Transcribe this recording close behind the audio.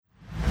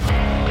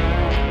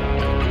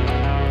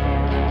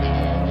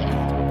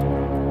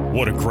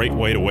What a great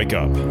way to wake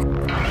up.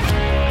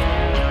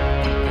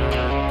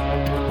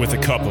 With a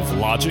cup of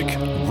logic,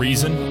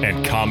 reason,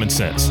 and common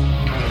sense.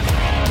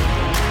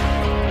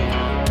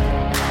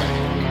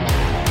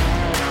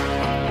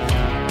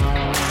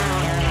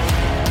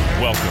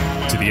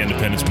 Welcome to the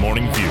Independence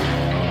Morning View.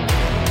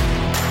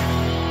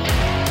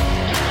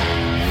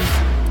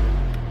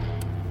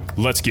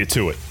 Let's get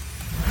to it.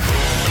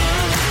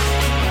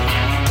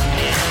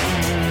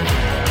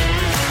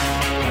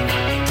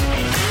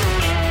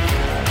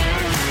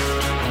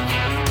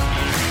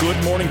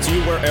 Good morning to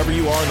you wherever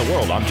you are in the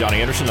world. I'm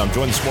Johnny Anderson. I'm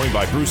joined this morning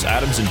by Bruce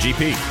Adams and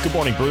GP. Good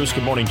morning, Bruce.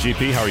 Good morning,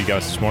 GP. How are you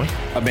guys this morning?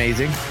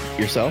 Amazing.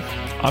 Yourself?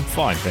 I'm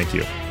fine, thank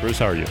you. Bruce,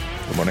 how are you?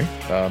 Good morning.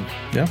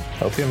 Yeah,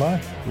 healthy am I.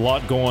 A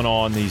lot going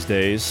on these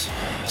days,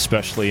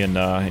 especially in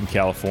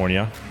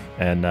California,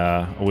 and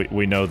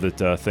we know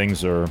that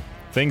things are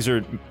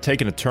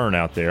taking a turn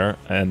out there.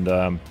 And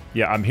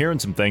I'm hearing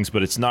some things,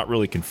 but it's not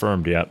really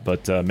confirmed yet.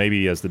 But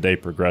maybe as the day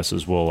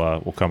progresses,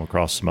 we'll come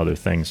across some other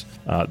things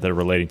that are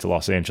relating to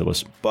Los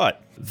Angeles.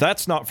 But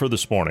that's not for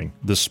this morning.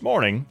 This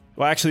morning,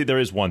 well, actually, there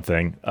is one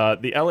thing.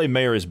 The LA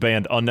mayor has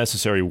banned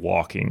unnecessary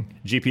walking.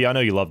 GP, I know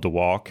you love to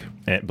walk,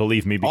 and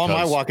believe me, because all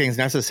my walking is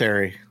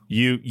necessary.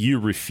 You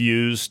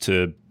refuse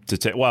to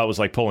take. Well, it was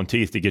like pulling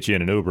teeth to get you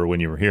in an Uber when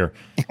you were here.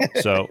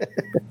 So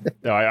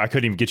I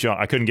couldn't even get you on.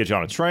 I couldn't get you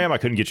on a tram. I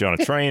couldn't get you on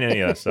a train. Any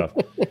of that stuff.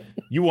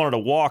 You wanted to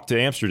walk to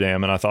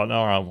Amsterdam, and I thought,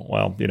 no,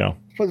 well, you know,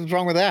 what's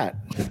wrong with that?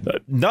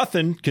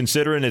 Nothing,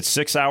 considering it's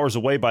 6 hours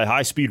away by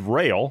high-speed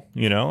rail.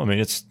 You know, I mean,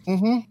 it's a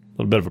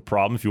little bit of a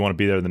problem if you want to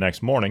be there the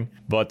next morning.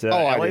 But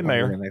LA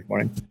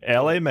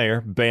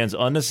mayor bans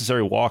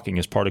unnecessary walking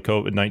as part of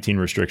COVID-19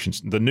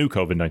 restrictions, the new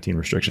COVID-19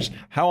 restrictions.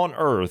 How on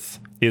earth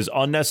is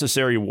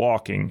unnecessary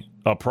walking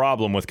a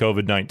problem with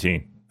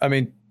COVID-19? I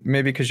mean,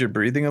 maybe because you're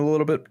breathing a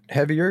little bit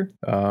heavier.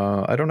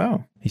 I don't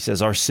know. He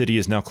says our city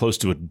is now close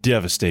to a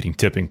devastating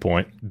tipping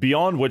point,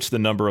 beyond which the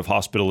number of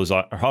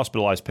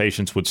hospitalized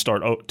patients would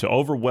start to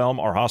overwhelm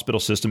our hospital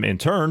system, in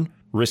turn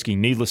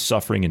risking needless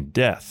suffering and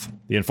death.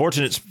 The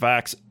unfortunate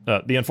facts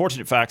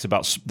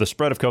about the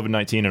spread of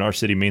COVID-19 in our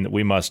city mean that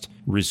we must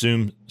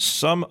resume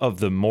some of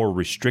the more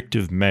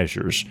restrictive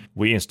measures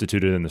we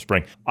instituted in the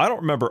spring. I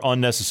don't remember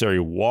unnecessary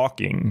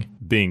walking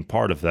being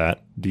part of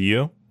that. Do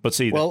you? But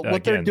see, well,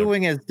 what they're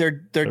doing is they're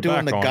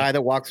doing the guy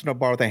that walks into a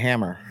bar with a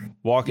hammer.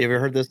 You ever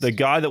heard this? The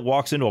guy that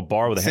walks into a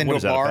bar with a hammer.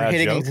 Is that a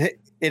bad joke?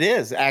 It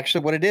is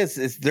actually what it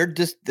is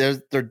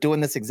they're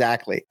doing this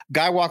exactly.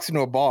 Guy walks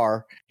into a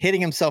bar,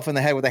 hitting himself in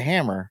the head with a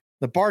hammer.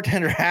 The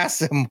bartender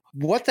asks him,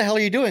 "What the hell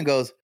are you doing?"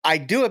 Goes, "I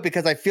do it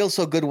because I feel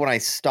so good when I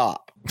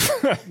stop,"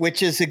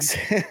 which is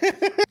exactly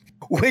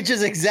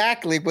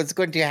what's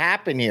going to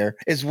happen here.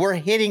 Is we're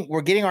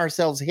getting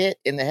ourselves hit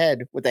in the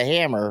head with a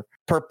hammer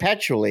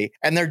perpetually,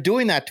 and they're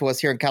doing that to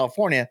us here in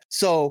California.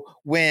 So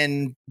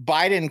when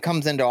Biden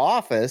comes into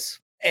office,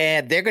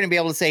 and they're going to be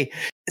able to say,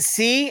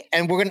 "See,"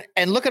 and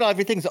look at all,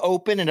 everything's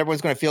open, and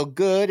everyone's going to feel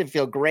good and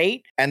feel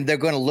great, and they're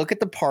going to look at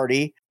the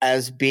party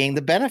as being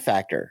the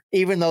benefactor,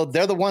 even though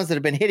they're the ones that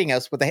have been hitting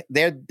us with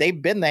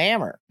they've been the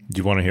hammer. Do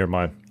you want to hear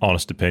my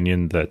honest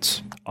opinion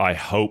that I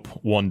hope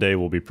one day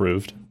will be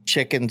proved?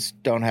 Chickens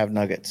don't have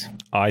nuggets.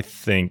 I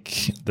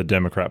think the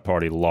Democrat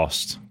Party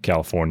lost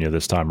California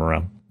this time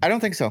around. I don't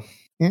think so.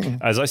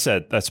 As I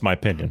said, that's my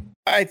opinion.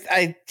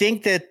 I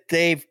think that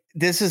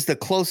this is the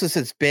closest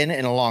it's been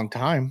in a long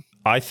time.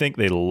 I think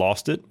they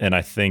lost it, and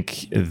I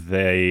think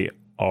they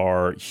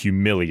are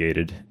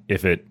humiliated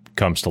if it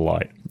comes to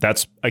light.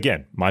 That's,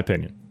 again, my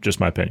opinion.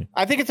 Just my opinion.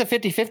 I think it's a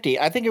 50-50.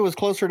 I think it was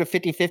closer to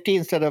 50-50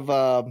 instead of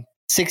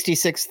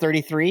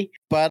 66-33.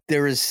 But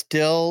there is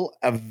still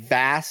a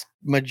vast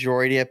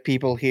majority of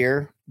people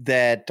here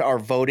that are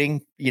voting,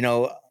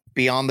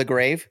 beyond the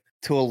grave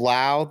to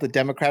allow the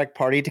Democratic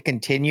Party to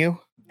continue.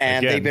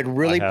 And again, they've been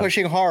really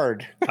pushing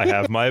hard. I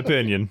have my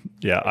opinion.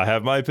 Yeah, I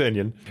have my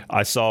opinion.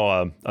 I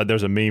saw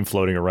there's a meme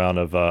floating around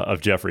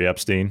of Jeffrey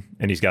Epstein,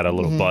 and he's got a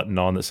little button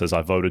on that says,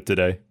 "I voted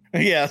today."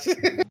 Yes,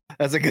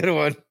 that's a good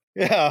one.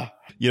 Yeah.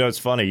 It's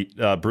funny.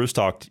 Bruce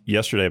talked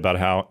yesterday about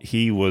how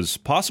he was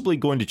possibly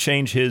going to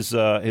change his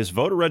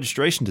voter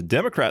registration to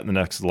Democrat in the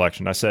next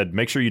election. I said,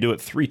 make sure you do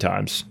it 3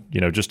 times,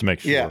 just to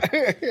make sure. Yeah.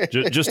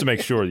 just to make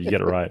sure you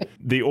get it right.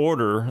 The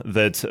order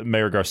that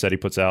Mayor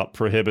Garcetti puts out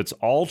prohibits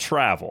all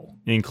travel,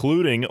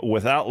 including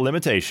without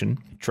limitation,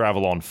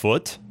 travel on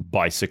foot,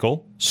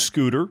 bicycle,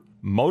 scooter,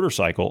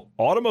 motorcycle,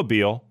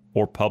 automobile,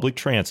 or public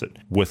transit,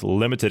 with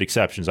limited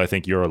exceptions. I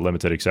think you're a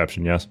limited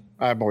exception, yes?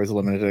 I'm always a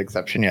limited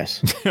exception,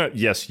 yes.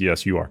 Yes,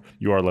 you are.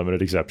 You are a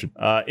limited exception.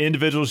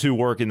 Individuals who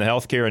work in the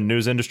healthcare and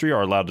news industry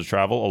are allowed to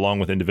travel, along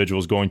with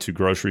individuals going to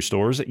grocery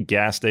stores,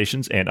 gas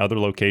stations, and other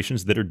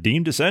locations that are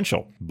deemed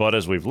essential. But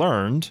as we've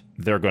learned,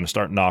 they're going to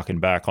start knocking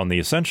back on the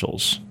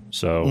essentials.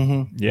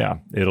 So, yeah,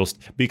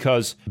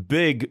 because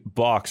big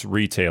box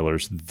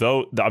retailers,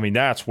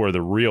 that's where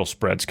the real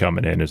spread's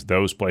coming in, is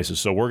those places.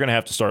 So we're going to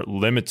have to start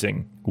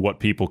limiting what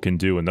people can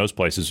do in those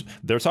places.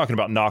 They're talking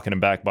about knocking them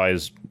back by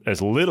as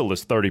little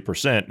as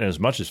 30% and as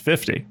much as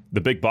 50%.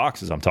 The big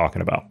boxes I'm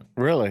talking about.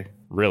 Really?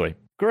 Really.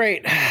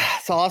 Great.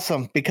 It's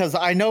awesome because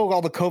I know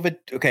all the COVID.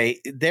 Okay,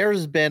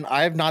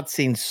 I have not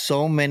seen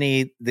so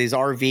many these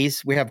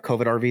RVs. We have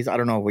COVID RVs. I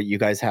don't know what you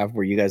guys have.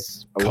 Where you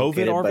guys are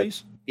COVID located,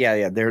 RVs?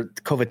 Yeah, they're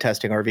COVID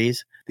testing RVs.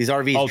 These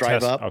RVs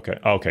drive up.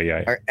 Okay,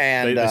 yeah.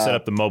 And they set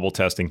up the mobile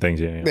testing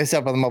things. Yeah. They set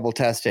up the mobile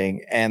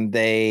testing, and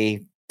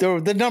the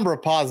number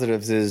of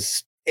positives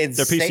is they're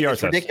PCR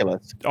tests,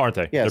 ridiculous, aren't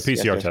they? Yes, they're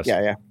PCR tests.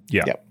 Yeah.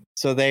 Yep.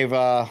 So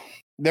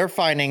they're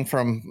finding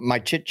from my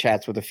chit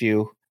chats with a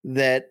few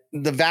that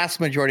the vast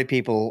majority of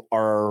people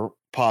are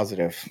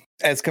positive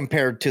as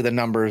compared to the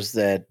numbers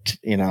that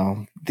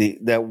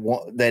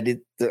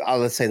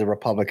let's say the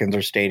Republicans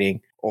are stating,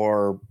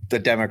 or the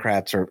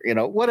Democrats, or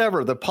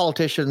whatever the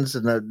politicians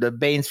and the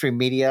mainstream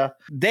media.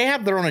 They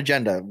have their own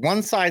agenda.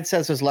 One side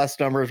says there's less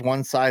numbers,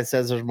 one side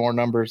says there's more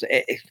numbers.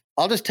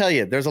 I'll just tell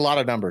you, there's a lot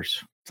of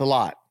numbers. It's a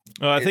lot.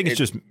 I think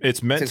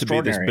it's meant to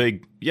be this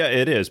big. Yeah,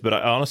 it is. But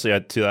honestly,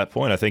 to that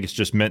point, I think it's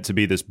just meant to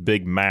be this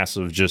big,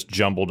 massive, just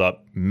jumbled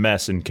up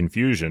mess and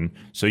confusion.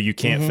 So you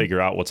can't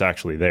figure out what's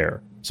actually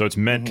there. So it's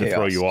meant to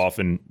throw you off.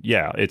 And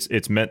yeah,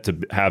 it's meant to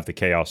have the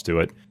chaos to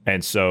it.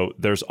 And so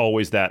there's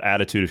always that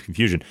attitude of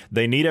confusion.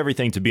 They need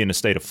everything to be in a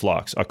state of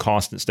flux, a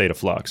constant state of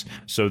flux,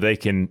 so they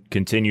can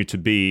continue to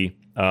be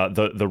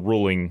the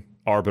ruling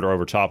arbiter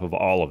over top of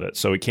all of it.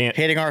 So it can't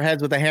hitting our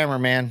heads with a hammer,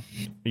 man.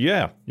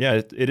 Yeah,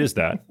 it is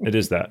that. It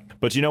is that.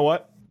 But you know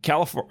what?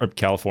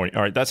 California.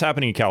 All right, that's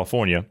happening in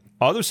California.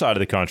 Other side of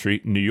the country,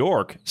 New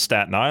York,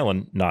 Staten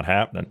Island, not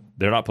happening.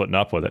 They're not putting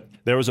up with it.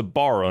 There was a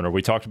bar owner.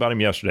 We talked about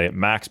him yesterday at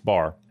Max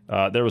Bar.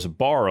 There was a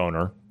bar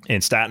owner in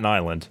Staten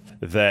Island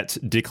that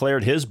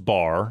declared his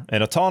bar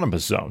an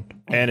autonomous zone.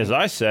 And as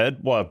I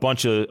said, a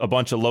bunch of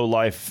low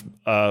life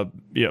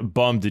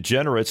bum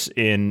degenerates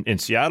in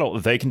Seattle,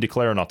 they can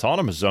declare an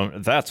autonomous zone.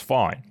 That's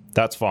fine.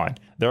 That's fine.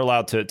 They're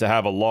allowed to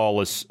have a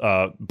lawless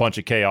bunch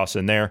of chaos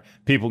in there.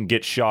 People can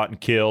get shot and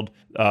killed.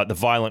 The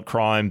violent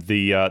crime,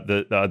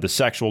 the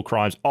sexual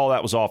crimes, all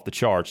that was off the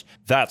charts.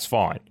 That's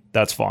fine.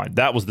 That's fine.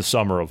 That was the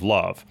summer of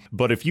love.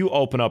 But if you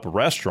open up a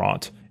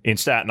restaurant in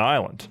Staten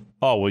Island,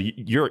 oh, well,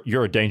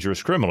 you're a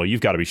dangerous criminal.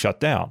 You've got to be shut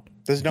down.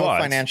 There's no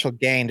financial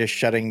gain to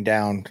shutting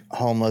down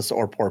homeless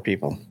or poor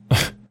people.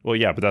 Well,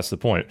 yeah, but that's the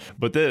point.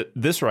 But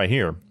this right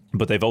here,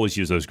 but they've always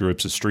used those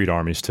groups as street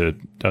armies to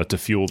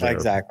fuel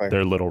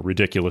their little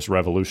ridiculous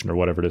revolution or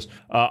whatever it is.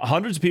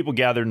 Hundreds of people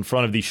gathered in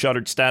front of the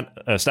shuttered Staten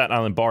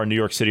Island bar in New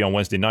York City on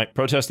Wednesday night,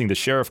 protesting the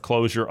sheriff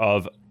closure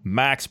of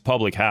Max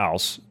Public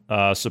House.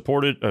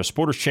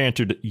 Supporters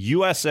chanted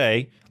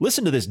USA.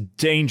 Listen to this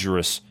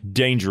dangerous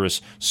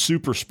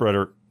super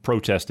spreader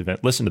protest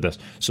event. Listen to this.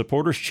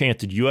 Supporters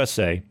chanted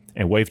USA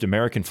and waved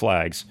American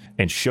flags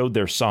and showed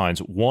their signs.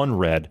 One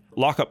read,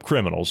 "Lock up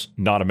criminals,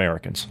 not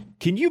Americans."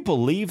 Can you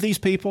believe these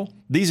people?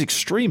 These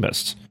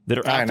extremists that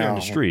are out there in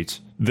the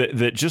streets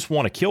that just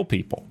want to kill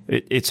people.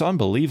 It's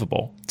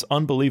unbelievable. It's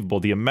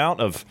unbelievable. The amount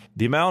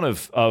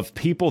of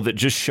people that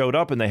just showed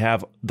up and they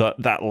have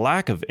that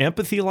lack of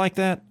empathy like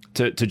that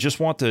to just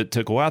want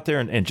to go out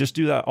there and just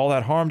do all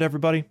that harm to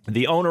everybody.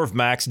 The owner of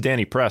Max,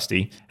 Danny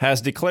Presti,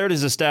 has declared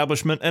his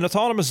establishment an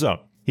autonomous zone.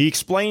 He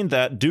explained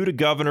that due to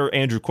Governor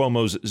Andrew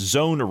Cuomo's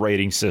zone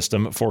rating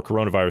system for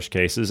coronavirus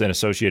cases and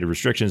associated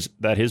restrictions,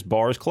 that his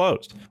bar is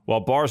closed,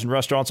 while bars and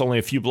restaurants only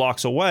a few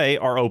blocks away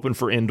are open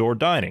for indoor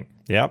dining.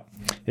 Yep.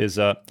 His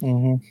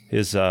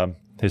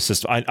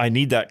system. I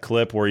need that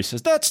clip where he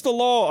says, "That's the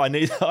law." I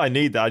need that. I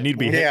need to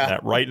be hitting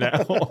that right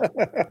now.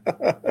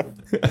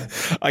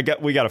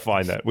 We got to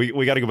find that.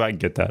 We got to go back and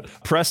get that.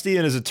 Presti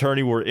and his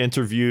attorney were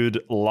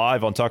interviewed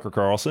live on Tucker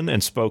Carlson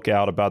and spoke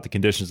out about the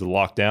conditions of the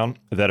lockdown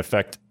that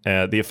affect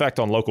the effect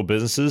on local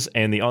businesses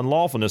and the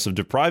unlawfulness of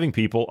depriving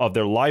people of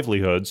their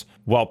livelihoods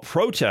while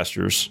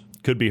protesters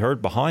could be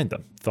heard behind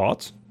them.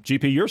 Thoughts?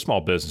 GP, you're a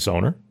small business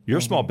owner. You're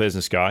a small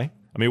business guy.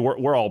 I mean,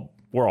 we're all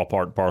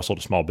part and parcel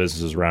to small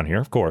businesses around here,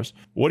 of course.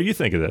 What do you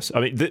think of this? I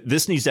mean,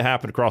 this needs to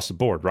happen across the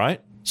board,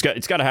 right? It's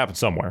got to happen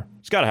somewhere.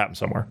 It's got to happen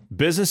somewhere.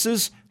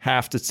 Businesses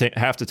have to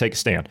take a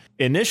stand.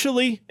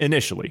 Initially, in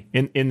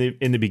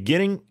the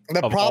beginning.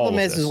 The problem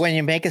is when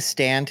you make a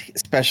stand,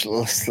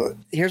 especially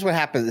here's what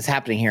happens. It's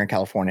happening here in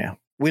California.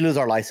 We lose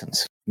our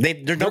license.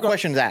 There's no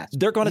questions asked.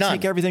 They're going to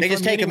take everything. They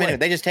just take them anyway.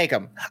 They just take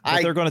them.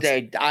 I'm aware of that. They're going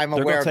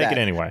to take it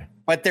anyway.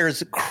 But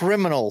there's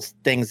criminal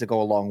things that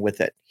go along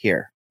with it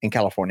here in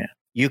California.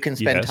 You can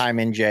spend time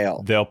in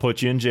jail. They'll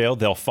put you in jail.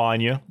 They'll fine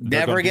you.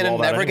 Never get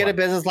a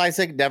business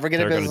license. Never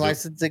get a business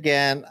license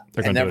again.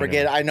 And never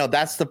get. I know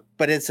that's the.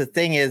 But it's the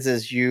thing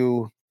is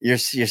you're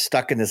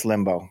stuck in this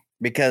limbo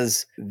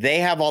because they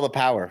have all the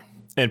power.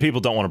 And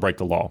people don't want to break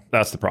the law.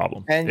 That's the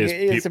problem. And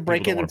it's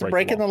breaking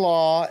the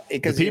law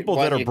because the people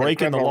that are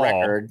breaking the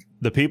law.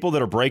 The people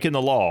that are breaking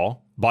the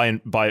law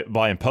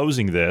by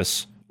imposing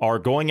this are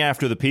going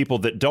after the people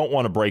that don't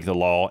want to break the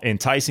law,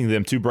 enticing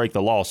them to break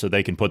the law so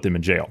they can put them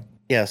in jail.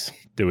 Yes.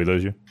 Did we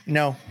lose you?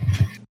 No.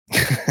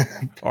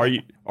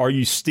 Are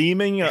you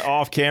steaming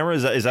off camera?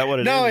 Is that what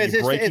it is? No,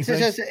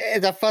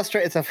 it's a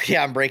frustrating.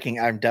 I'm breaking.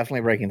 I'm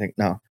definitely breaking things.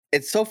 No,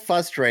 it's so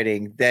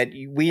frustrating that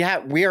we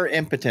are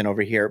impotent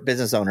over here,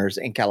 business owners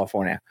in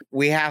California.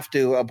 We have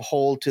to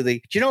uphold to the.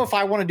 Do you know if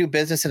I want to do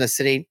business in a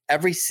city,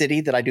 every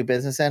city that I do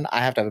business in, I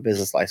have to have a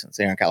business license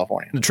here in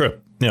California. True.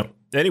 Yeah.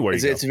 Anywhere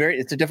you go.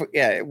 It's a different.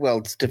 Yeah. Well,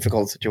 it's a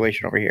difficult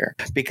situation over here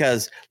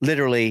because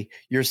literally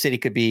your city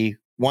could be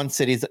one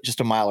city's just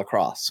a mile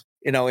across.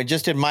 And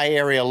just in my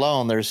area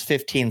alone, there's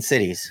 15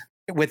 cities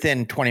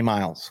within 20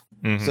 miles.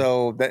 Mm-hmm.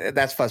 So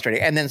that's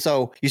frustrating. And then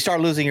so you start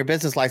losing your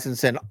business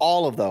license in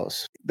all of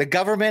those. The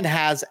government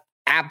has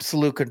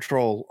absolute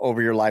control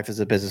over your life as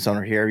a business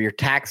owner here. You're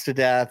taxed to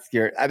death.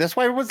 That's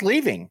why everyone's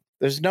leaving.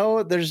 There's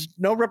no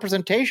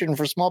representation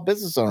for small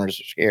business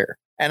owners here.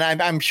 And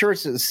I'm sure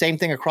it's the same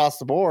thing across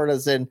the board,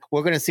 as in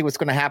we're going to see what's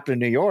going to happen in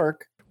New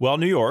York. Well,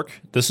 New York,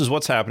 this is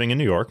what's happening in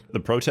New York. The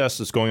protest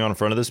that's going on in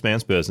front of this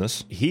man's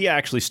business. He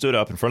actually stood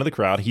up in front of the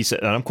crowd. He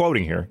said, and I'm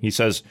quoting here, he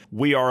says,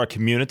 "We are a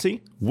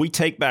community. We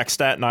take back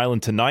Staten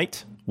Island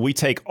tonight. We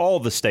take all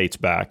the states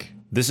back.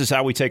 This is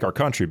how we take our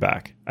country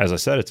back." As I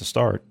said, it's a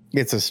start.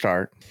 It's a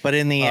start. But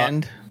in the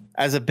end,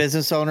 as a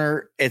business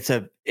owner, it's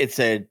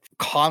a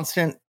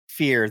constant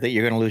fear that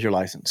you're going to lose your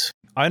license.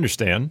 I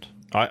understand.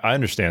 I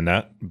understand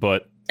that,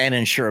 but... And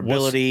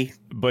insurability.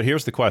 But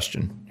here's the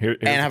question. Here's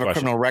and have a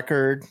criminal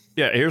record.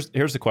 Yeah, here's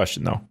the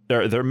question though.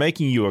 They're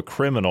making you a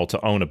criminal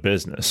to own a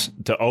business,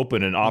 to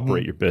open and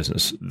operate your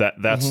business.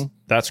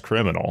 That's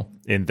criminal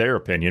in their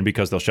opinion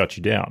because they'll shut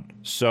you down.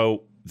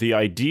 So the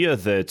idea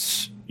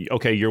that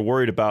okay, you're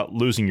worried about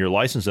losing your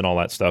license and all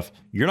that stuff,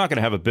 you're not going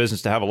to have a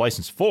business to have a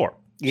license for.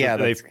 Yeah,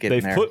 so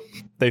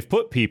they've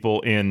put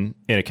people in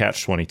a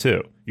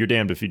catch-22. You're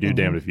damned if you do,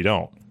 damned if you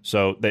don't.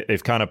 So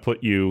they've kind of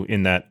put you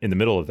in the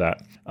middle of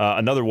that.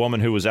 Another woman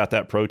who was at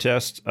that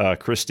protest,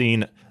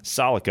 Christine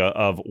Salika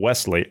of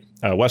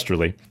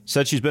Westerly,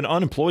 said she's been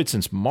unemployed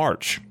since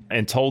March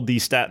and told the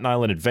Staten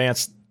Island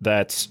Advance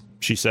that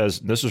she says,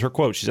 this is her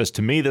quote, she says,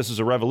 "To me, this is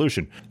a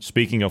revolution."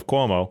 Speaking of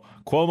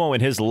Cuomo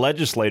and his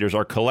legislators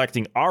are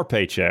collecting our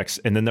paychecks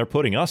and then they're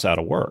putting us out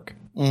of work.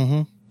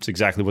 Mm-hmm. It's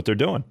exactly what they're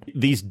doing.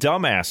 These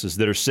dumbasses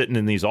that are sitting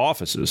in these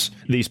offices,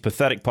 these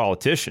pathetic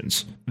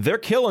politicians, they're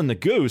killing the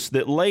goose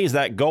that lays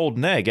that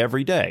golden egg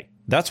every day.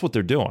 That's what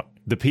they're doing.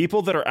 The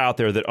people that are out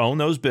there that own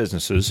those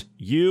businesses,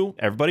 you,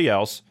 everybody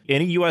else,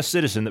 any U.S.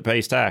 citizen that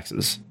pays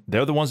taxes,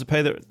 they're the ones that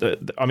pay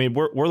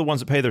we're the ones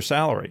that pay their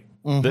salary.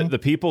 Mm-hmm. The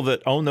people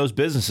that own those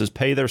businesses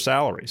pay their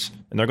salaries,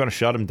 and they're going to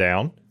shut them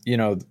down.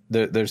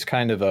 There's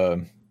kind of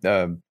a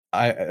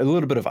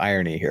little bit of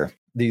irony here.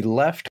 The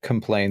left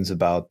complains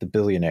about the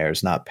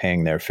billionaires not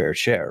paying their fair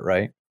share,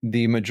 right?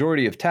 The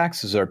majority of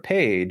taxes are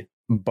paid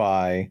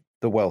by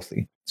the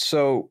wealthy.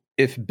 So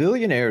if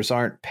billionaires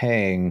aren't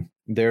paying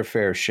their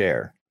fair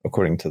share,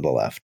 according to the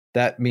left,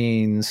 that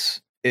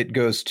means it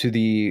goes to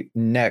the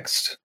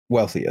next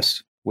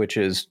wealthiest, which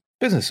is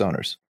business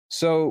owners.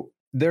 So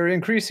they're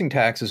increasing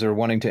taxes or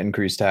wanting to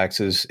increase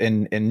taxes.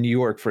 In New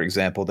York, for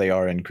example, they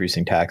are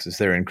increasing taxes.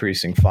 They're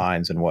increasing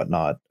fines and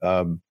whatnot.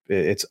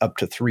 It's up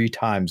to 3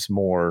 times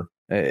more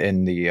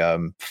in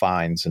the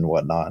fines and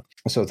whatnot.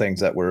 So things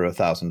that were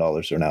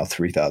 $1,000 are now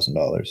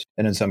 $3,000.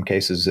 And in some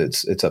cases,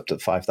 it's up to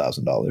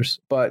 $5,000.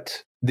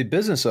 But the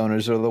business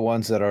owners are the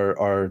ones that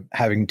are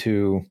having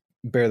to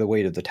bear the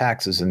weight of the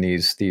taxes and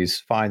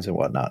these fines and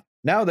whatnot.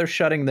 Now they're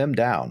shutting them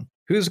down.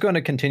 Who's going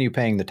to continue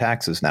paying the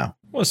taxes now?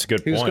 Well, that's a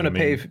good point.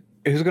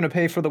 Who's going to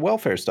pay for the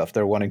welfare stuff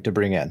they're wanting to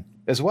bring in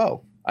as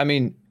well? I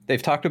mean,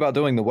 they've talked about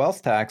doing the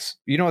wealth tax.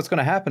 You know what's going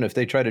to happen if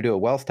they try to do a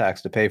wealth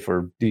tax to pay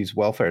for these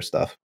welfare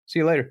stuff? See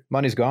you later.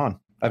 Money's gone.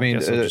 I mean,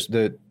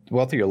 the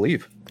wealthy will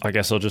leave. I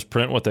guess they'll just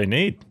print what they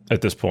need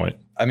at this point.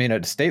 I mean,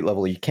 at a state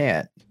level, you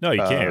can't. No,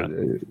 you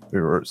can't.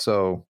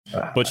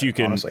 But you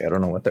can. Honestly, I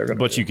don't know what they're going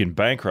to do. But you can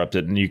bankrupt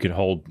it, and you can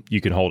hold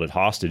it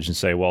hostage and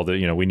say, well,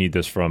 we need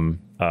this from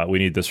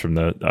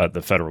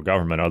the federal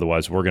government.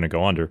 Otherwise, we're going to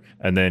go under,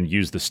 and then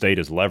use the state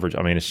as leverage.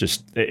 I mean,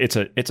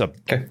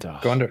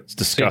 go under. It's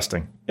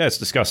disgusting. Yeah, it's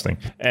disgusting.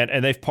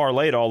 And they've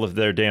parlayed all of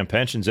their damn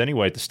pensions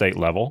anyway at the state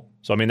level.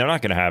 So I mean, they're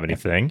not going to have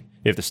anything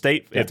if the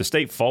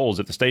state folds,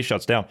 if the state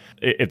shuts down,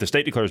 if the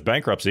state declares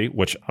bankruptcy,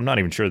 which I'm not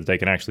even sure that they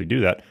can actually do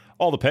that.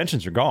 All the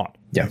pensions are gone.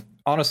 Yeah.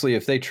 Honestly,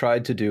 if they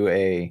tried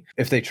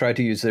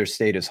to use their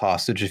state as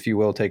hostage, if you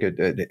will, take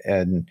it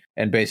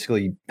and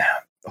basically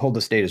hold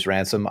the state as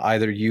ransom,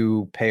 either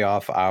you pay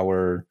off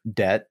our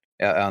debt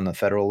on the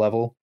federal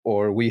level,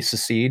 or we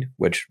secede,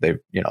 which they've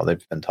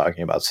been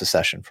talking about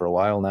secession for a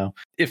while now.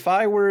 If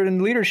I were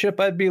in leadership,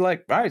 I'd be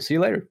like, all right, see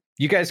you later.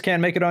 You guys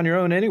can't make it on your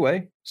own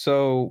anyway,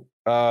 so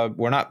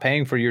we're not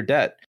paying for your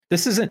debt.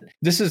 This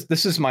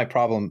is my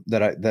problem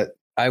that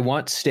I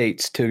want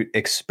states to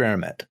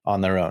experiment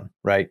on their own,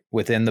 right?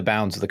 Within the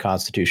bounds of the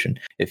Constitution.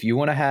 If you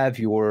want to have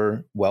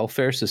your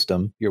welfare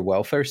system, your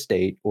welfare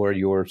state, or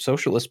your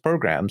socialist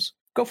programs,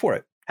 go for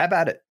it. Have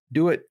at it.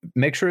 Do it.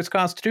 Make sure it's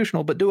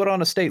constitutional, but do it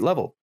on a state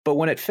level. But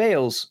when it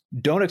fails,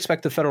 don't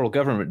expect the federal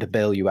government to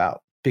bail you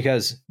out,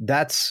 because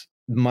that's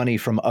money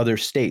from other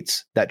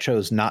states that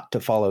chose not to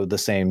follow the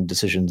same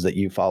decisions that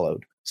you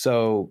followed.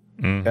 So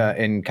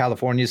in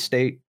California's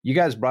state, you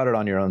guys brought it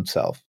on your own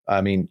self.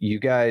 I mean, you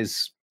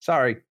guys...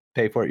 Sorry,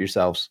 pay for it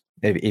yourselves.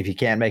 If you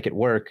can't make it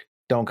work,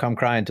 don't come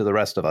crying to the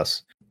rest of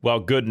us. Well,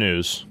 good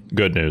news.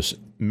 Good news.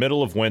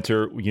 Middle of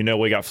winter,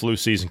 we got flu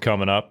season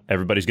coming up.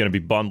 Everybody's going to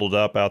be bundled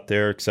up out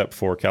there except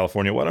for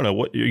California. Well, I don't know.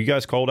 What, are you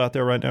guys cold out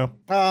there right now?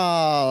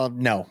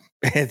 No.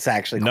 It's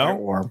actually quite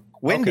warm.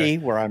 Windy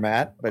where I'm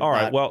at, but all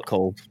right, not well,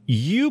 cold.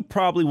 You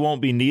probably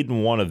won't be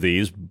needing one of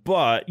these,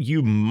 but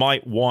you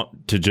might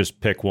want to just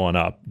pick one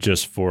up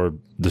just for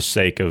the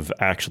sake of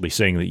actually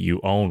saying that you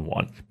own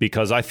one.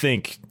 Because I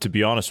think, to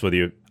be honest with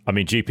you, I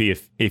mean, GP,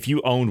 if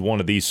you owned one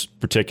of these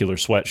particular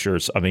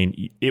sweatshirts, I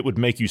mean, it would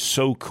make you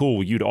so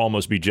cool, you'd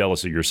almost be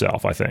jealous of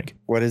yourself, I think.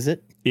 What is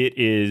it? It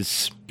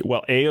is,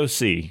 well,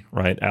 AOC,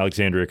 right?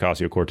 Alexandria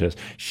Ocasio-Cortez.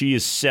 She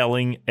is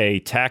selling a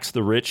Tax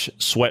the Rich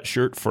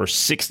sweatshirt for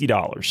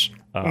 $60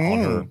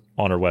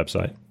 on her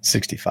website.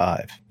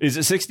 65. Is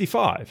it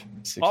 65?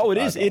 Oh, it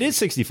is. It is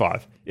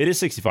 65. It is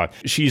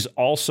 65. She's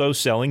also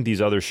selling these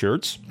other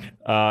shirts.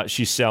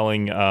 She's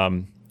selling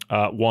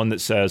one that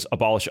says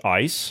 "Abolish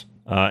ICE."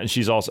 And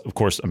she's also, of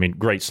course, I mean,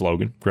 great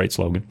slogan.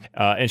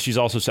 And she's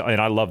also selling,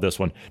 and I love this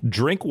one,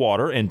 drink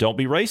water and don't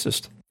be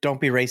racist. Don't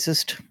be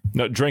racist.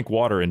 No, drink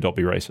water and don't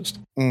be racist.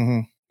 Mm-hmm.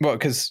 Well,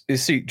 because you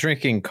see,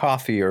 drinking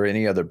coffee or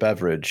any other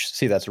beverage,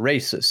 that's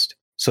racist.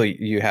 So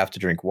you have to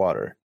drink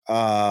water.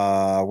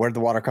 Where'd the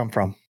water come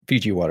from?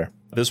 Fiji water.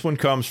 This one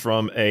comes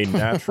from a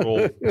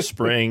natural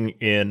spring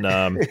in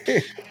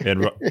okay,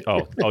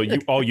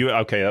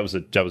 that was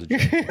a joke.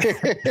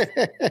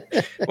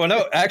 Well,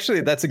 no,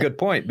 actually that's a good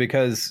point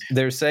because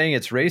they're saying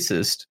it's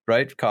racist,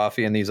 right?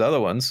 Coffee and these other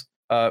ones.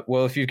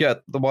 Well, if you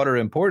get the water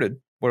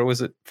imported, where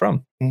was it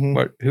from?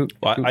 Mm-hmm. Who?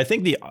 I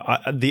think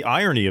the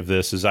irony of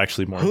this is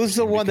actually more. Who's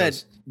the one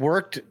that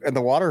worked in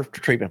the water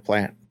treatment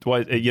plant?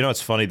 Well,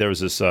 it's funny. There was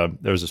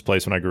this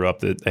place when I grew up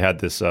that they had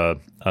this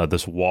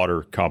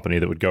water company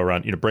that would go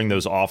around, bring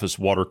those office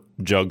water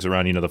jugs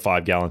around, the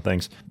 5-gallon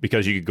things,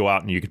 because you could go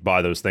out and you could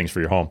buy those things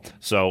for your home.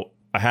 So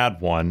I had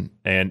one,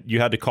 and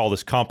you had to call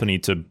this company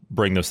to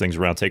bring those things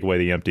around, take away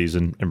the empties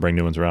and bring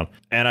new ones around.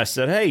 And I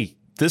said, hey,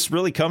 this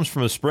really comes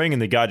from a spring.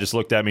 And the guy just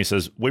looked at me and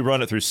says, we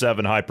run it through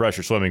 7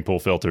 high-pressure swimming pool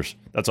filters.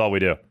 That's all we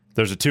do.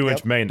 There's a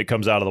 2-inch main that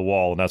comes out of the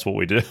wall, and that's what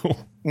we do.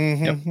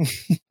 Mm-hmm.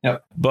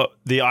 Yep. But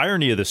the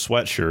irony of this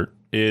sweatshirt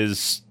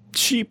is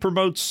she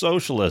promotes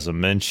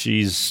socialism, and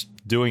she's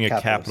doing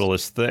a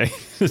capitalist thing.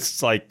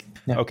 It's like,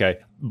 okay.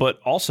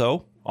 But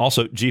also,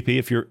 GP,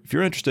 if you're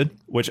interested,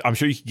 which I'm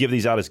sure you can give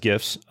these out as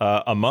gifts,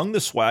 among the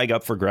swag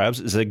up for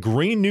grabs is a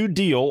Green New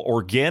Deal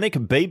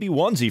organic baby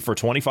onesie for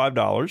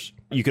 $25.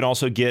 You can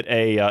also get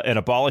an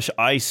Abolish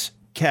ICE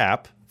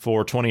cap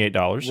for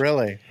 $28.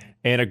 Really?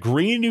 And a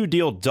Green New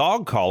Deal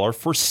dog collar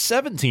for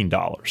 $17.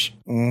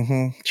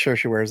 Mm-hmm. Sure,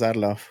 she wears that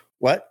enough.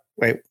 What?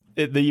 Wait.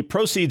 The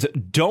proceeds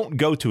don't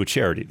go to a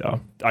charity, though.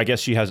 I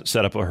guess she hasn't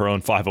set up her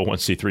own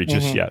 501c3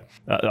 just yet.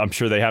 I'm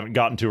sure they haven't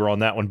gotten to her on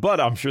that one,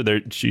 but I'm sure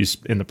she's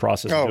in the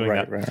process of doing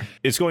that. Right.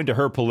 It's going to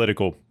her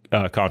political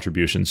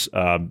contributions.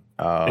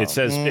 It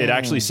says it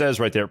actually says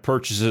right there,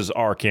 purchases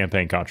are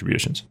campaign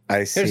contributions.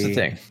 I see. Here's the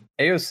thing.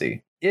 AOC,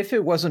 if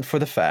it wasn't for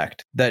the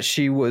fact that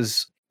she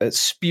was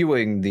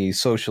spewing the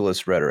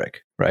socialist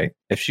rhetoric, right?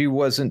 If she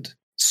wasn't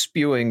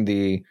spewing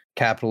the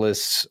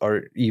capitalists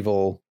are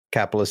evil,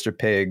 capitalists are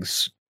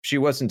pigs, she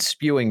wasn't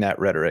spewing that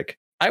rhetoric,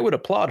 I would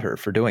applaud her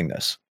for doing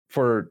this,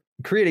 for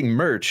creating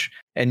merch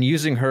and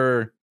using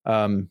her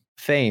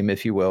fame,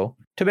 if you will,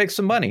 to make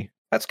some money.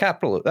 That's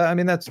capital. I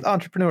mean, that's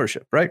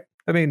entrepreneurship, right?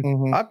 I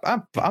mean,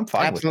 I'm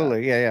fine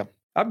Absolutely. with that. Yeah.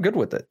 I'm good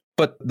with it.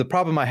 But the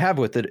problem I have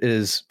with it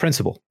is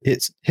principle.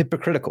 It's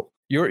hypocritical.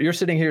 You're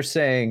sitting here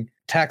saying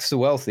tax the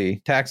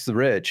wealthy, tax the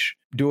rich,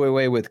 do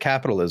away with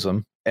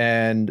capitalism,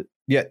 and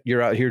yet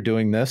you're out here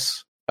doing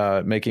this,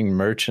 making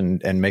merch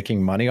and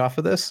making money off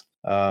of this.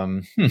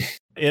 In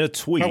a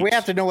tweet, but we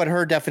have to know what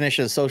her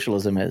definition of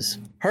socialism is.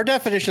 Her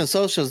definition of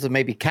socialism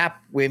may be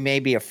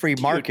a free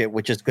market,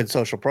 which is good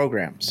social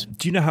programs.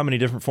 Do you know how many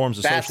different forms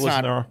of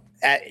socialism there are?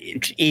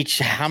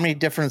 How many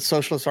different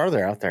socialists are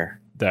there out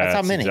there? That's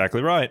how many.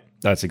 Exactly right.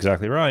 That's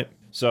exactly right.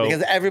 So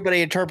because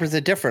everybody interprets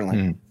it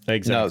differently.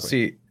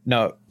 Exactly.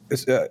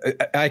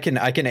 I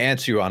can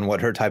answer you on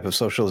what her type of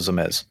socialism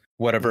is.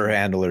 Whatever her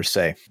handlers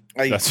say.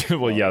 That's a good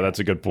point. Yeah, that's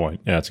a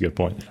good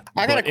point.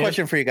 I got a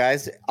question for you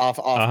guys off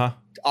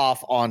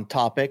on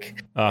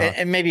topic.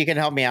 And maybe you can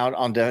help me out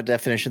on the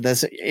definition of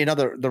this. The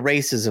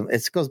racism,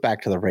 it goes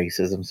back to the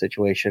racism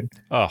situation.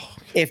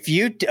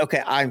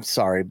 I'm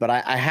sorry, but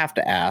I have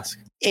to ask.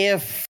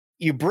 If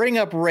you bring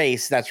up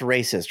race, that's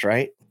racist,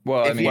 right?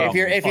 Well,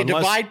 if you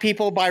divide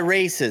people by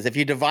races, is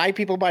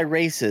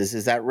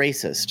that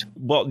racist?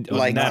 Well,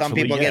 like some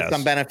people get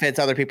some benefits,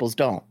 other people's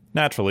don't.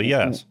 Naturally,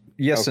 yes.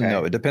 Yes and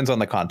no. It depends on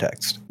the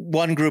context.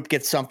 One group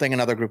gets something,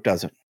 another group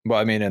doesn't. Well,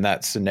 I mean, in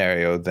that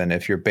scenario, then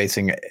if you're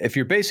basing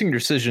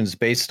decisions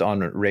based on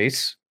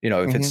race,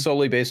 if it's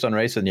solely based on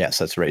race, then yes,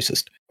 that's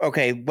racist.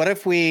 Okay, what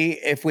if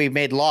we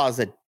made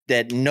laws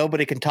that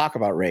nobody can talk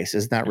about race?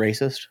 Isn't that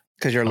racist?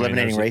 Because you're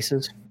eliminating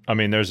races. I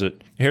mean,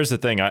 here's the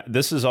thing.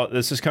 This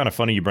is kind of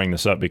funny you bring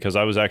this up because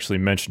I was actually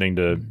mentioning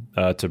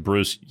to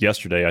Bruce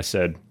yesterday. I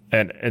said,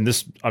 and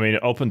this, I mean,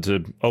 open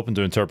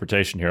to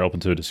interpretation here, open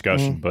to a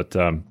discussion. But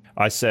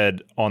I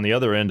said on the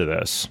other end of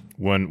this,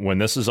 when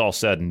this is all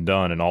said and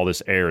done and all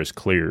this air is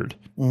cleared,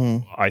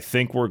 I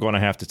think we're going to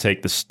have to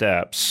take the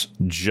steps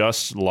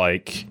just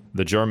like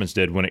the Germans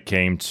did when it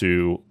came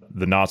to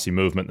the Nazi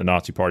movement, the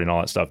Nazi party, and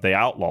all that stuff. They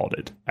outlawed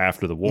it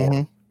after the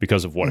war.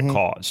 Because of what it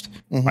caused.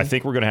 I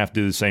think we're going to have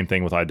to do the same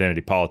thing with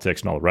identity politics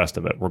and all the rest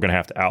of it. We're going to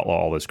have to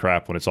outlaw all this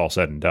crap when it's all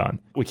said and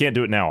done. We can't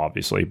do it now,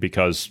 obviously,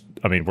 because,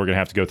 I mean, we're going to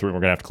have to go through it. We're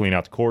going to have to clean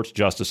out the courts,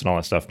 justice, and all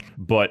that stuff.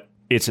 But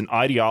it's an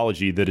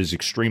ideology that is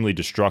extremely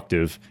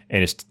destructive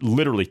and is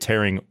literally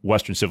tearing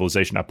Western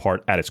civilization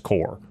apart at its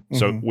core.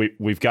 So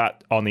we've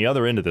got, on the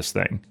other end of this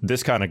thing,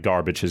 this kind of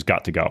garbage has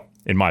got to go,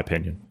 in my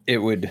opinion. It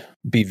would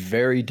be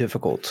very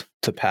difficult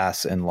to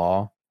pass in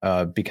law.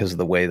 Because of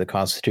the way the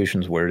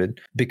Constitution's worded,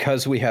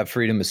 because we have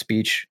freedom of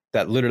speech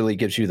that literally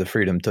gives you the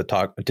freedom to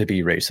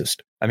be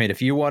racist. I mean,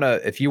 if you want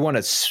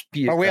to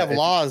speak, or we have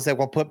laws that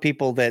will put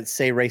people that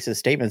say racist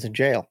statements in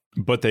jail.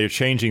 But they're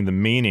changing the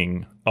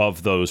meaning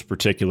of those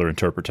particular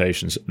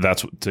interpretations.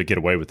 That's to get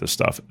away with this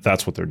stuff.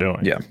 That's what they're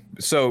doing. Yeah.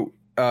 So,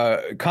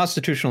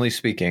 constitutionally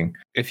speaking,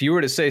 if you were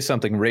to say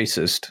something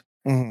racist,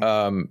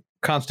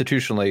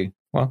 constitutionally,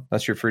 well,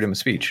 that's your freedom of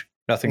speech.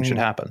 Nothing should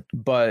happen.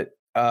 But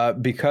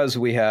because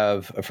we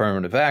have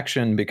affirmative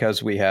action,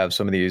 because we have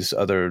some of these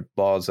other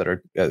laws that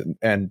are,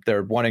 and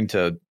they're wanting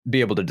to be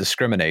able to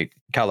discriminate.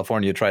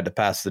 California tried to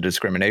pass the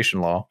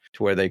discrimination law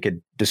to where they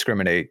could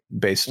discriminate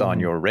based on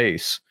your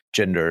race,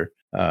 gender,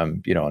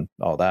 and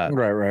all that.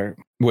 Right.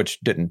 Which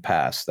didn't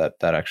pass. That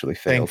actually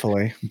failed.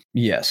 Thankfully.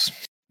 Yes.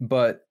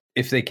 But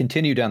if they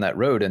continue down that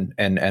road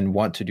and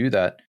want to do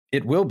that,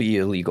 it will be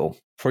illegal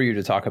for you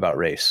to talk about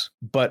race,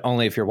 but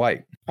only if you're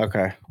white.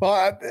 Okay.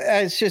 Well,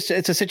 it's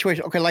a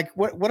situation. Okay. Like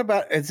what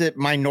about, is it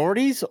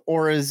minorities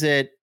or is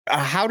it,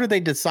 how do they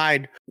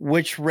decide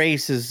which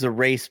race is the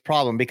race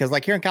problem? Because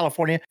like here in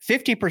California,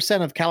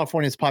 50% of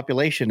California's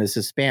population is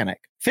Hispanic.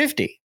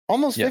 50,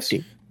 almost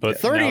 50. But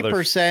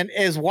 30%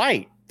 is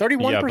white.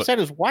 31%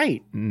 is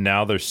white.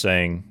 Now they're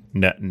saying,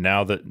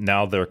 now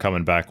they're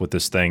coming back with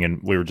this thing,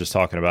 and we were just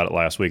talking about it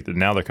last week, that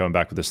now they're coming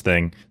back with this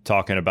thing,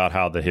 talking about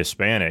how the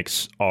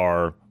Hispanics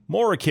are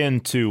more akin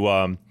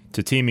to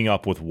teaming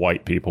up with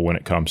white people when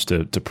it comes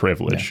to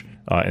privilege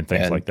and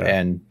things like that.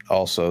 And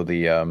also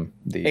the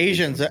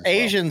Asians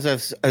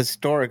have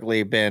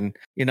historically been,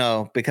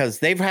 because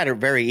they've had it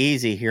very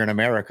easy here in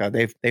America.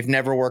 They've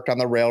never worked on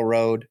the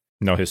railroad.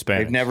 No, Hispanics.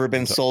 They've never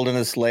been sold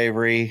into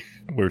slavery.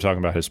 We were talking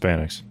about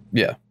Hispanics.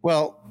 Yeah.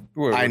 Well,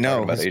 I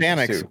know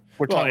Hispanics.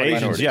 We're talking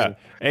Asians,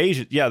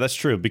 Asian, yeah, that's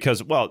true.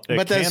 Because but the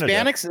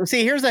Hispanics.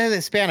 See, here's the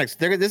Hispanics.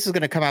 This is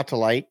going to come out to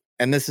light,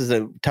 and this is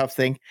a tough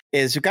thing.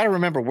 Is you've got to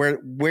remember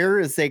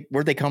where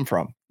they come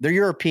from. They're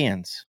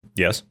Europeans.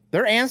 Yes,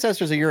 their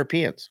ancestors are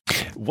Europeans.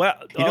 Well,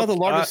 the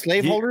largest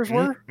slaveholders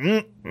were.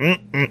 I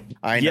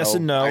know. Yes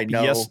and no. I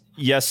know.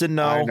 Yes and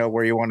no. I know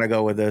where you want to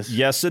go with this.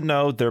 Yes and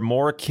no. They're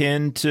more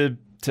akin to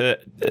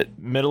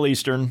Middle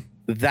Eastern.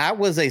 That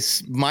was a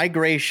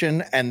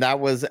migration, and that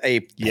was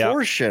a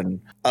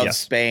portion of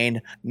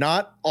Spain,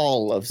 not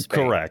all of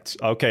Spain. Correct.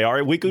 Okay. All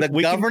right. The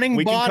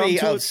governing body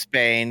of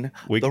Spain,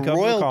 the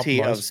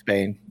royalty of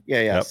Spain.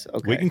 Yes. Yep.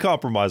 Okay. We can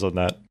compromise on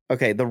that.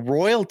 Okay. The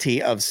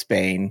royalty of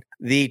Spain,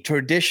 the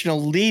traditional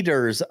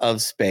leaders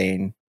of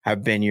Spain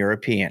have been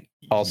European.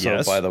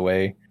 Also, by the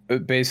way,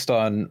 based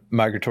on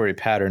migratory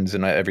patterns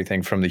and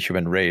everything from the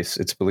human race,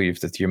 it's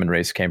believed that the human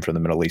race came from the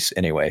Middle East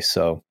anyway.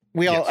 So.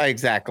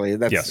 Exactly.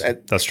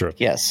 That's true.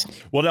 Yes.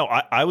 Well, no,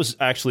 I was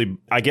actually,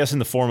 I guess in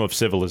the form of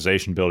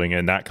civilization building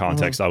in that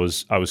context, I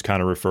was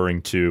kind of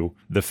referring to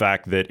the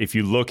fact that if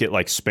you look at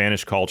like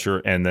Spanish culture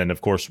and then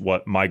of course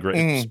what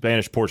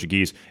Spanish,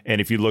 Portuguese, and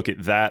if you look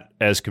at that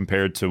as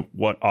compared to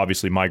what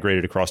obviously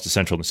migrated across to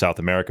Central and South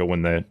America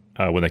when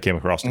they came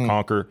across to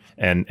conquer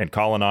and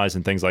colonize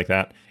and things like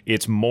that,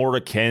 it's more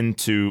akin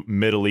to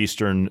Middle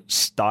Eastern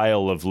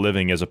style of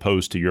living as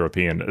opposed to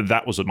European.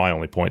 That was my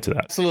only point to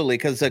that. Absolutely,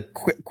 because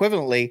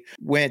equivalently,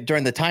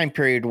 during the time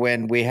period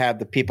when we had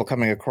the people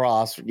coming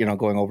across,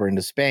 going over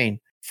into Spain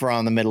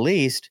from the Middle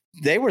East,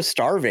 they were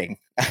starving.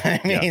 I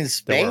mean,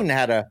 Spain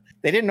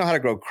they didn't know how to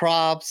grow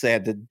crops. They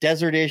had the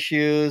desert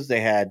issues.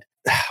 They had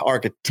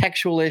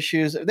architectural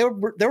issues. They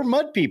were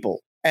mud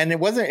people. And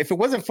if it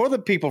wasn't for the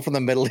people from the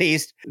Middle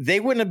East,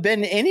 they wouldn't have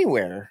been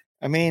anywhere.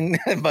 I mean,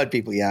 mud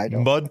people. Yeah, I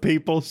know. Mud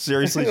people?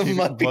 Seriously?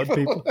 Mud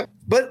people.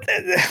 But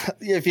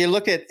if you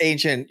look at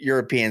ancient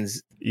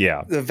Europeans,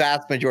 the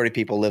vast majority of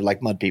people lived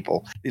like mud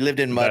people. They lived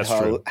in mud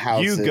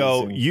houses.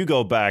 You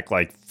go back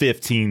like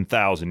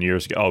 15,000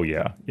 years ago. Oh,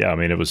 yeah. Yeah, I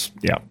mean, it was,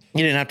 You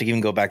didn't have to even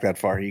go back that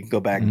far. You can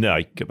go back. No,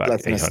 you can go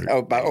back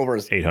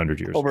 800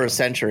 years. Over a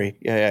century.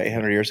 Yeah,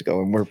 800 years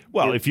ago.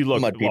 And if you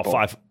look,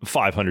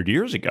 500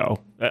 years ago.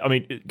 I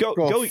mean, go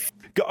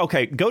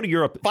to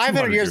Europe.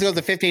 500 years ago,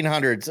 the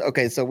 1500s.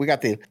 Okay, so we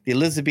got the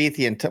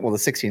Elizabethan, the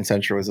 16th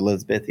century was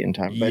Elizabethan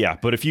time.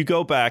 But if you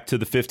go back to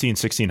the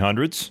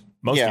 1600s,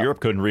 most of Europe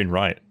couldn't read and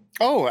write.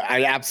 Oh,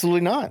 absolutely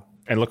not.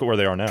 And look at where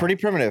they are now. Pretty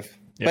primitive.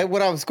 But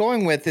what I was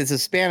going with is the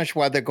Spanish,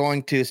 why they're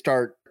going to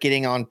start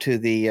getting onto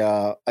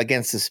the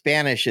against the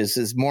Spanish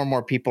is more and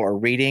more people are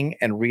reading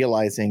and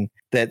realizing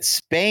that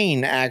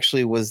Spain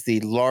actually was the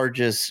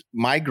largest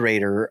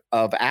migrator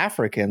of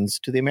Africans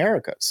to the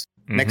Americas,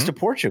 next to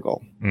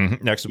Portugal.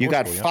 Next to you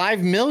Portugal, got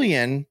 5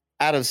 million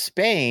out of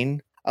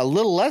Spain, a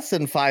little less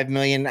than 5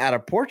 million out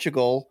of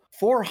Portugal,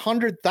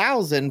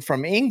 400,000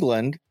 from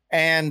England,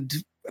 and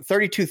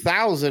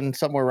 32,000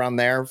 somewhere around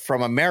there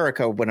from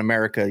America when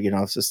America,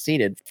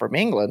 seceded from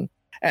England.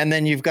 And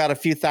then you've got a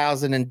few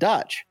thousand in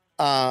Dutch,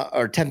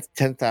 or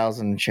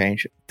 10,000 and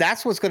change.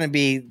 That's what's going to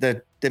be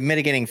the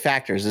mitigating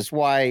factors. It's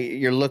why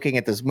you're looking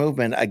at this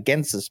movement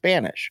against the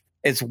Spanish.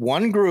 It's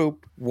one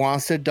group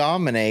wants to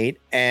dominate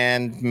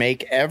and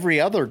make every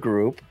other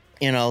group,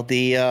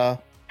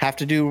 have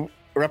to do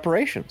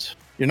reparations.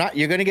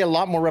 You're going to get a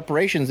lot more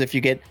reparations if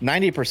you get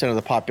 90% of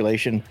the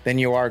population than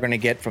you are going to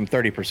get from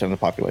 30% of the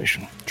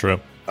population. True.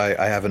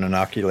 I have an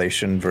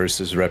inoculation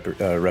versus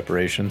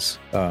reparations.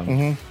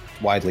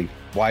 Widely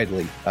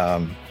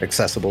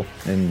accessible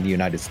in the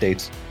United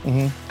States.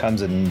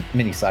 Comes in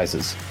many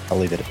sizes. I'll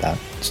leave it at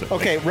that.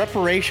 Okay,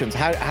 reparations.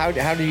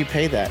 How do you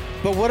pay that?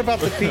 But what about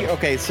the fee?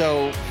 Okay,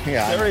 so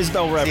yeah, there is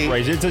no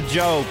reparation. It's a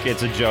joke.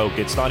 It's a joke.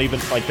 It's not even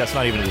that's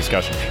not even a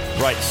discussion.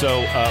 Right. So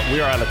we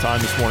are out of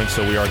time this morning,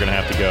 so we are going to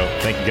have to go.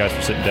 Thank you guys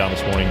for sitting down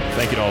this morning.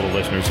 Thank you to all the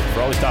listeners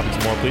for all these topics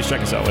and more. Please check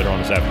us out later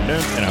on this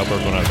afternoon, and I hope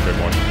everyone has a great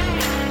morning.